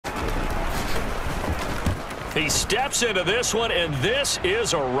He steps into this one, and this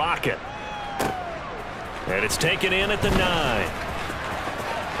is a rocket. And it's taken in at the 9.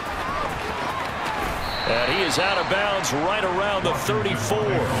 And he is out of bounds right around the 34.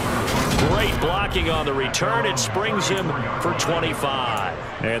 Great blocking on the return. It springs him for 25.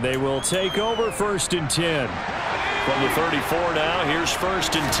 And they will take over 1st and 10. From the 34 now, here's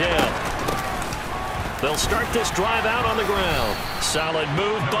 1st and 10. They'll start this drive out on the ground. Solid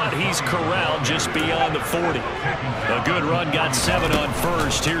move, but he's corralled just beyond the 40. A good run, got 7 on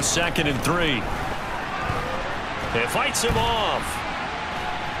 1st. Here's 2nd and 3. It fights him off.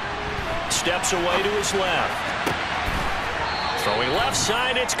 Steps away to his left. Throwing left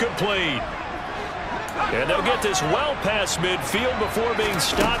side, it's complete. And they'll get this well past midfield before being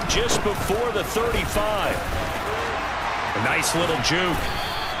stopped just before the 35. A nice little juke.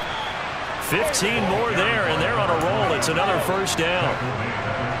 15 more there, and they're on a roll. It's another 1st down.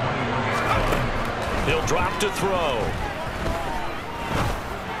 He'll drop to throw.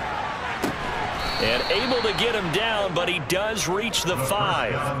 And able to get him down, but he does reach the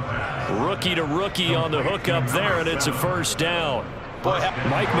 5. Rookie to rookie on the hook up there, and it's a 1st down. Boy,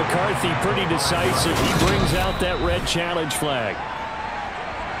 Mike McCarthy pretty decisive. He brings out that red challenge flag.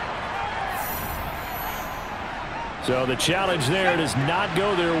 So the challenge there does not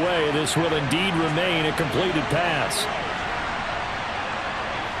go their way. This will indeed remain a completed pass.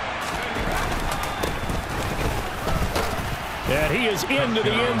 And he is into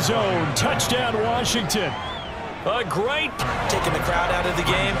the end zone. Touchdown, Washington. A great. Taking the crowd out of the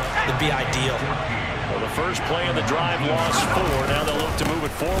game would be ideal. Well, the first play of the drive lost 4. Now they'll look to move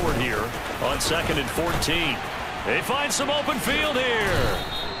it forward here on 2nd and 14. They find some open field here.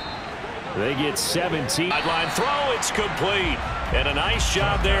 They get 17. Sideline throw, it's complete. And a nice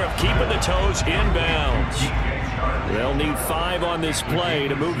job there of keeping the toes inbounds. They'll need 5 on this play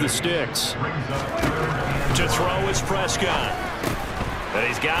to move the sticks. To throw is Prescott. And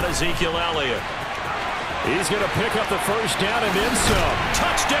he's got Ezekiel Elliott. He's going to pick up the 1st down and then some.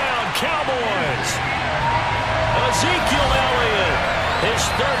 Touchdown, Cowboys. Ezekiel Elliott, his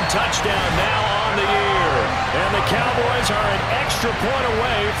 3rd touchdown now on the year. And the Cowboys are an extra point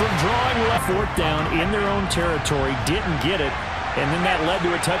away from drawing left. 4th down in their own territory. Didn't get it. And then that led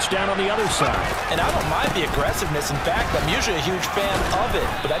to a touchdown on the other side. And I don't mind the aggressiveness. In fact, I'm usually a huge fan of it.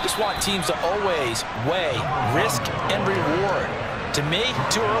 But I just want teams to always weigh risk and reward. To me,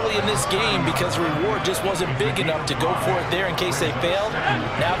 too early in this game because the reward just wasn't big enough to go for it there in case they failed.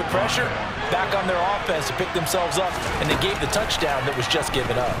 Now the pressure back on their offense to pick themselves up, and they gave the touchdown that was just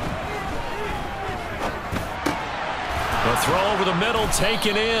given up. The throw over the middle,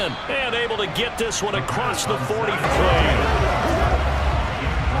 taken in, and able to get this one across the 43.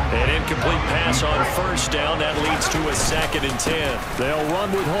 An incomplete pass on 1st down. That leads to a 2nd and 10. They'll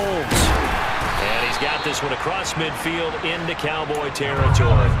run with Holmes. And he's got this one across midfield into Cowboy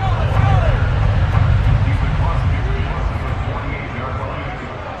territory.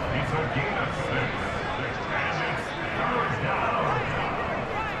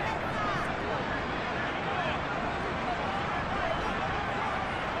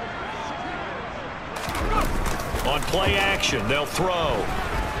 On play action, they'll throw.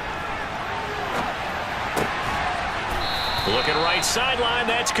 Looking right sideline,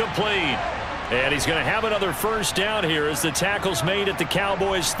 that's complete. And he's going to have another 1st down here as the tackle's made at the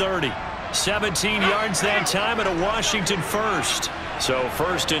Cowboys' 30. 17 yards that time and a Washington 1st. So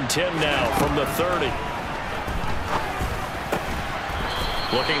 1st and 10 now from the 30.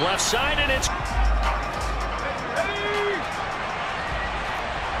 Looking left side, and it's...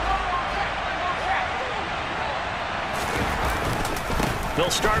 They'll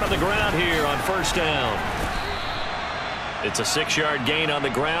start on the ground here on 1st down. It's a 6-yard gain on the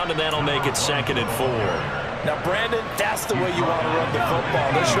ground, and that'll make it 2nd and 4. Now, Brandon, that's the way you want to run the football.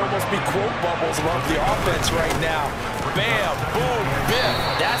 There should almost be quote bubbles above the offense right now. Bam, boom, bam.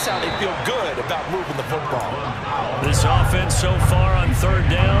 That's how they feel good about moving the football. This offense so far on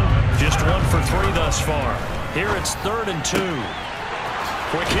 3rd down, just 1 for 3 thus far. Here it's 3rd and 2.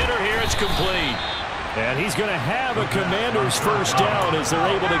 Quick hitter here, it's complete. And he's going to have a Commander's 1st down as they're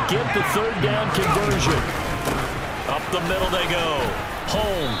able to get the 3rd down conversion. Up the middle they go.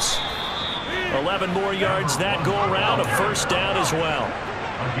 Holmes. 11 more yards that go around. A 1st down as well.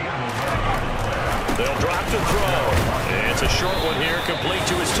 They'll drop the throw. It's a short one here, complete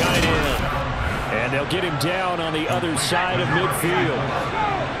to his tight end. And they'll get him down on the other side of midfield.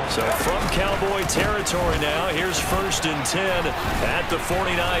 So from Cowboy territory now, here's 1st and 10 at the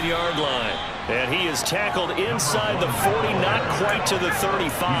 49-yard line. And he is tackled inside the 40, not quite to the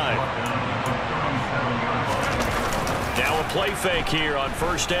 35. Now a play fake here on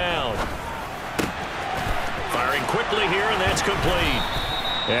 1st down. Firing quickly here, and that's complete.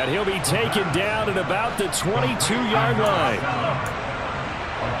 And he'll be taken down at about the 22-yard line.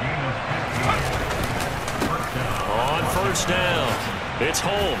 On first down, it's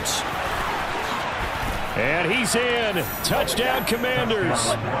Holmes. And he's in. Touchdown,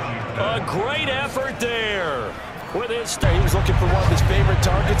 Commanders. A great effort there. With his he was looking for one of his favorite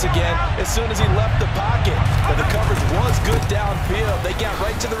targets again as soon as he left the pocket. But the coverage was good downfield. They got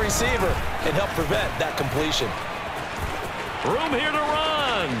right to the receiver and helped prevent that completion. Room here to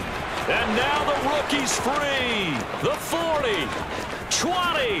run. And now the rookie's free. The 40,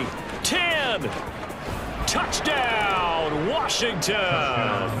 20, 10. Touchdown, Washington.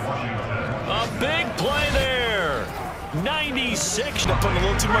 A big play there. 96. Putting a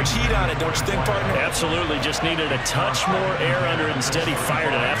little too much heat on it, don't you think, partner? Absolutely. Just needed a touch more air under it. Instead, he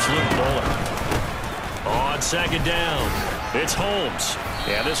fired an absolute bullet. On second down, it's Holmes.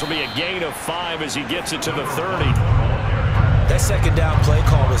 Yeah, this will be a gain of 5 as he gets it to the 30. That second down play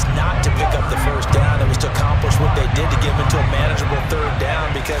call was not to pick up the first down. It was to accomplish what they did to get them into a manageable third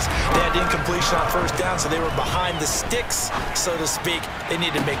down because they had incompletion on first down, so they were behind the sticks, so to speak. They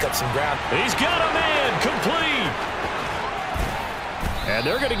needed to make up some ground. He's got a man complete. And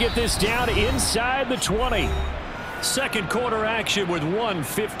they're going to get this down inside the 20. Second quarter action with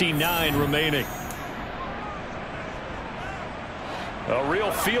 1:59 remaining. A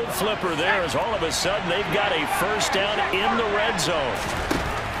real field flipper there as all of a sudden they've got a first down in the red zone.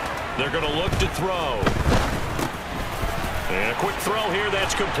 They're going to look to throw. And a quick throw here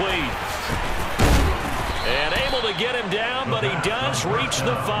that's complete. And able to get him down, but he does reach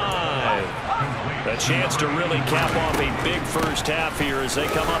the 5. A chance to really cap off a big first half here as they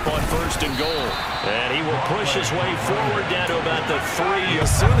come up on first and goal. And he will push his way forward down to about the 3. As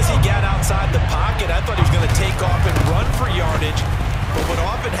soon as he got outside the pocket, I thought he was going to take off and run for yardage. But what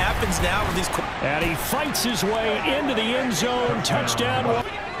often happens now with these... And he fights his way into the end zone. Touchdown.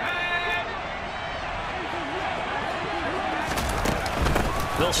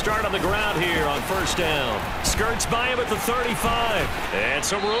 They'll start on the ground here on first down. Skirts by him at the 35. And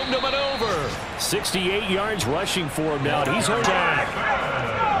some room to maneuver. 68 yards rushing for him now. He's on back.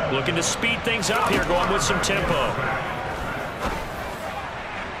 Looking to speed things up here, going with some tempo.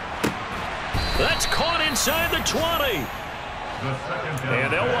 That's caught inside the 20.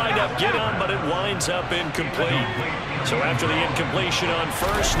 And they'll wind up getting on, but it winds up incomplete. So after the incompletion on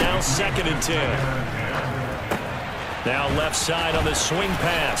first, now second and 10. Now left side on the swing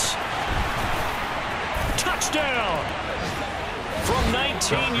pass. Touchdown! From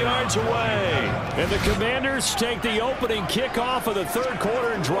 19 yards away. And the Commanders take the opening kickoff of the third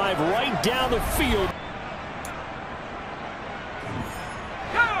quarter and drive right down the field.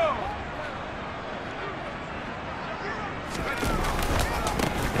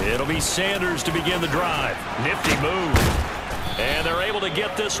 It'll be Sanders to begin the drive. Nifty move. And they're able to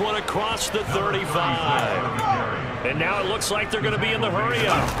get this one across the 35. And now it looks like they're going to be in the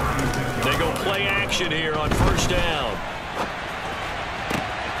hurry-up. They go play action here on first down.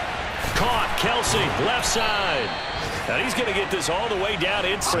 Caught, Kelsey, left side. And he's going to get this all the way down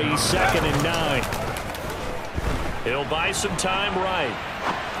inside. Second and 9. He'll buy some time right.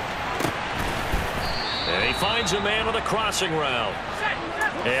 And he finds a man on the crossing route.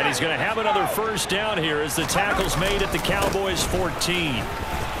 And he's going to have another first down here as the tackle's made at the Cowboys' 14.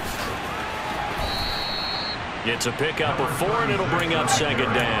 Gets a pickup of 4, and it'll bring up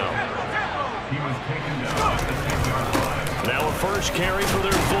second down. Now a first carry for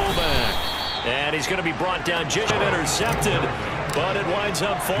their fullback. And he's going to be brought down, just intercepted, but it winds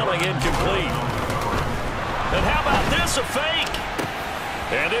up falling incomplete. And how about this, a fake?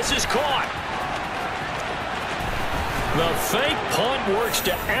 And this is caught. The fake punt works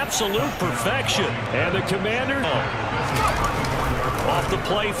to absolute perfection. And the Commander off the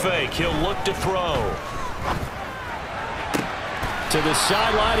play fake. He'll look to throw. To the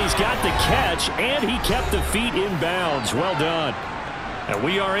sideline, he's got the catch, and he kept the feet in bounds. Well done. And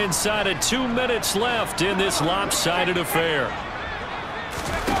we are inside of 2 minutes left in this lopsided affair.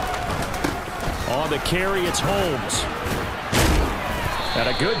 On the carry, it's Holmes. And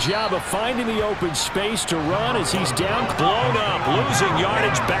a good job of finding the open space to run as he's down. Blown up, losing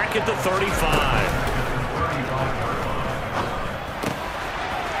yardage back at the 35.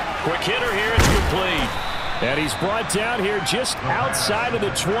 Quick hitter here, it's complete. And he's brought down here just outside of the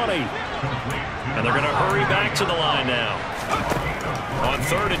 20. And they're going to hurry back to the line now. On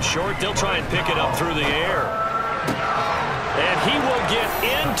third and short, they'll try and pick it up through the air. And he will get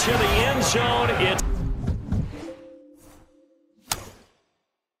into the end zone. It's